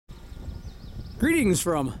Greetings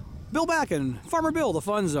from Bill Backen, Farmer Bill, the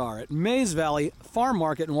fun czar at Mays Valley Farm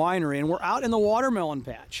Market and Winery, and we're out in the watermelon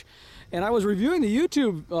patch. And I was reviewing the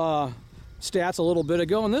YouTube stats a little bit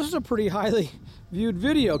ago, and this is a pretty highly viewed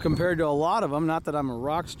video compared to a lot of them. Not that I'm a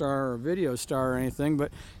rock star or a video star or anything,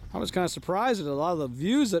 but I was kind of surprised at a lot of the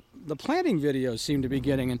views that the planting videos seem to be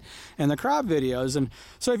getting and the crop videos. And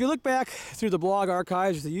so if you look back through the blog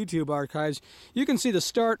archives, the YouTube archives, you can see the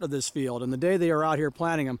start of this field and the day they are out here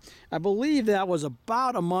planting them. I believe that was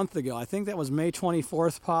about a month ago. I think that was May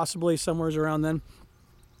 24th, possibly, somewhere around then.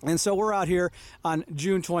 And so we're out here on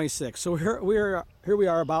June 26th. So here we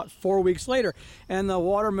are about 4 weeks later, and the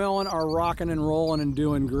watermelon are rocking and rolling and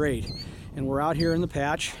doing great. And we're out here in the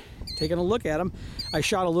patch taking a look at them. I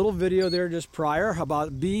shot a little video there just prior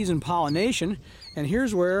about bees and pollination, and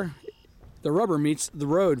here's where the rubber meets the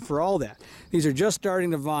road for all that. These are just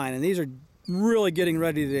starting to vine, and these are really getting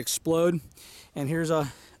ready to explode. And here's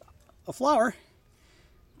a flower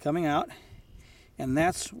coming out, and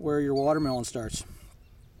that's where your watermelon starts.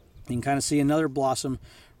 You can kind of see another blossom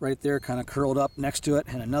right there kind of curled up next to it,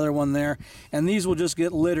 and another one there, and these will just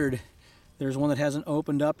get littered. There's one that hasn't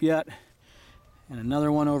opened up yet, and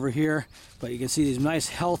another one over here, but you can see these nice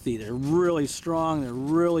healthy, they're really strong, they're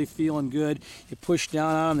really feeling good. You push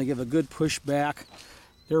down on them, they give a good push back.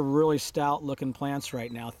 They're really stout looking plants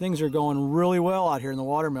right now. Things are going really well out here in the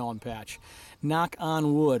watermelon patch. Knock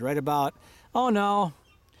on wood, right about, oh no,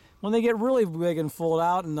 when they get really big and full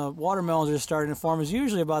out and the watermelons are starting to form is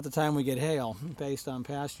usually about the time we get hail, based on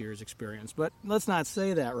past years' experience. But let's not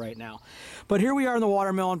say that right now. But here we are in the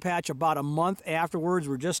watermelon patch about a month afterwards.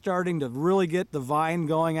 We're just starting to really get the vine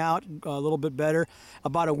going out a little bit better.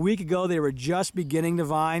 About a week ago, they were just beginning to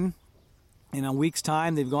vine. In a week's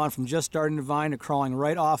time, they've gone from just starting to vine to crawling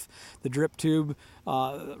right off the drip tube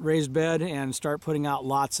raised bed and start putting out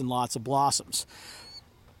lots and lots of blossoms.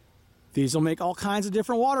 These will make all kinds of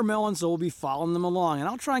different watermelons, so we'll be following them along. And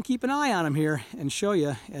I'll try and keep an eye on them here and show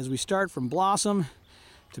you as we start from blossom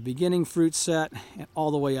to beginning fruit set and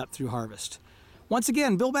all the way up through harvest. Once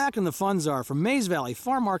again, Bill Backen, the fun czar from Mays Valley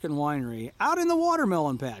Farm Market and Winery, out in the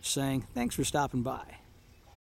watermelon patch, saying thanks for stopping by.